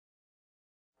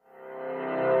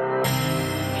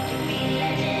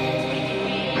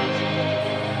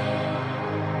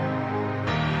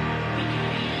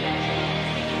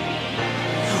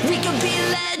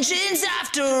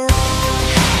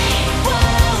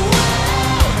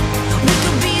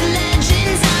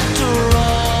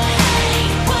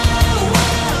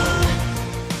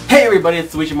everybody,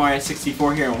 it's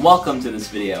Mario64 here, and welcome to this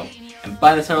video. And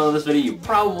by the title of this video, you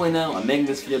probably know I'm making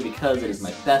this video because it is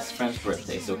my best friend's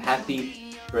birthday, so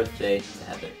happy birthday to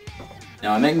Heather.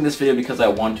 Now, I'm making this video because I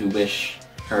want to wish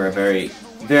her a very,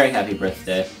 very happy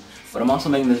birthday, but I'm also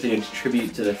making this video to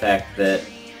tribute to the fact that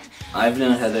I've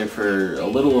known Heather for a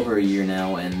little over a year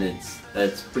now, and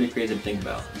that's pretty crazy to think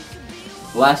about.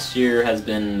 Last year has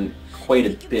been quite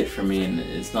a bit for me, and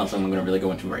it's not something I'm going to really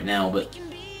go into right now, but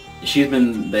she's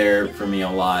been there for me a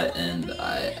lot, and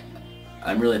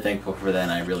I'm really thankful for that,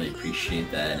 and I really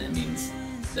appreciate that, and it means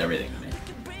everything to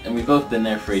me. And we've both been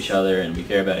there for each other, and we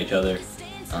care about each other.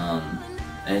 And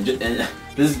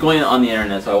this is going on the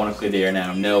internet, so I want to clear the air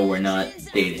now. No, we're not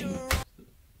dating.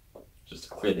 Just to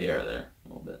clear the air there a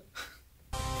little bit.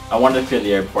 I wanted to clear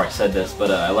the air before I said this,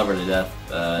 but I love her to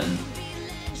death. And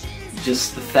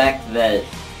just the fact that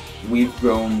we've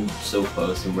grown so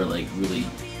close, and we're like really,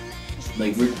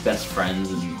 we're best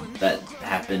friends, and that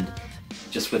happened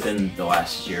just within the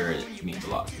last year. It means a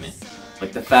lot to me.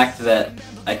 Like the fact that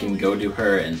I can go to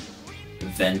her and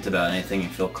vent about anything and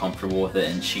feel comfortable with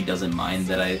it, and she doesn't mind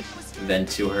that I vent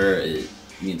to her, it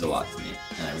means a lot to me,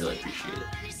 and I really appreciate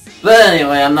it. But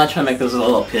anyway, I'm not trying to make this a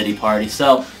little pity party,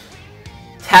 so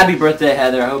happy birthday,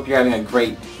 Heather. I hope you're having a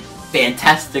great,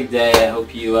 fantastic day. I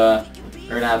hope you are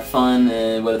gonna have fun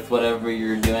with whatever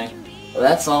you're doing. Well,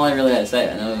 that's all I really had to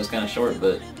say. I know it was kind of short,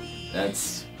 but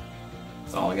that's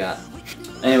all I got.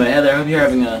 Anyway, Heather, I hope you're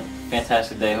having a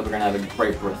fantastic day. I hope you're gonna have a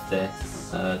great birthday.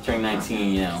 Turning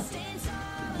 19, you know,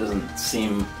 doesn't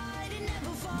seem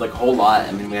like a whole lot.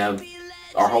 I mean, we have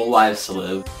our whole lives to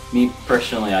live. Me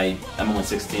personally, I'm only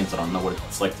 16, so I don't know what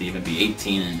it's like to even be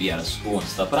 18 and be out of school and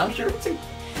stuff, but I'm sure it's a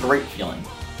great feeling.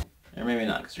 Or maybe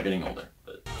not, because you're getting older.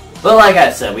 But like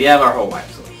I said, we have our whole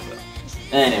lives to live, so.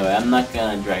 Anyway, I'm not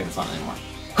gonna drag this on anymore.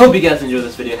 Hope you guys enjoyed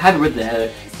this video. Happy birthday,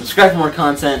 Heather. Subscribe for more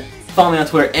content. Follow me on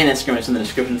Twitter and Instagram, it's in the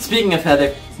description. Speaking of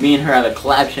Heather, me and her have a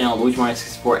collab channel,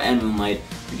 Mario64 and Moonlight.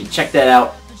 You can check that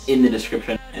out in the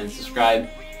description and subscribe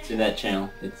to that channel.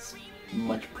 It's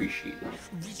much appreciated.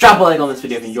 Drop a like on this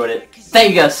video if you enjoyed it.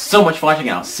 Thank you guys so much for watching,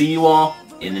 and I'll see you all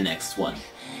in the next one.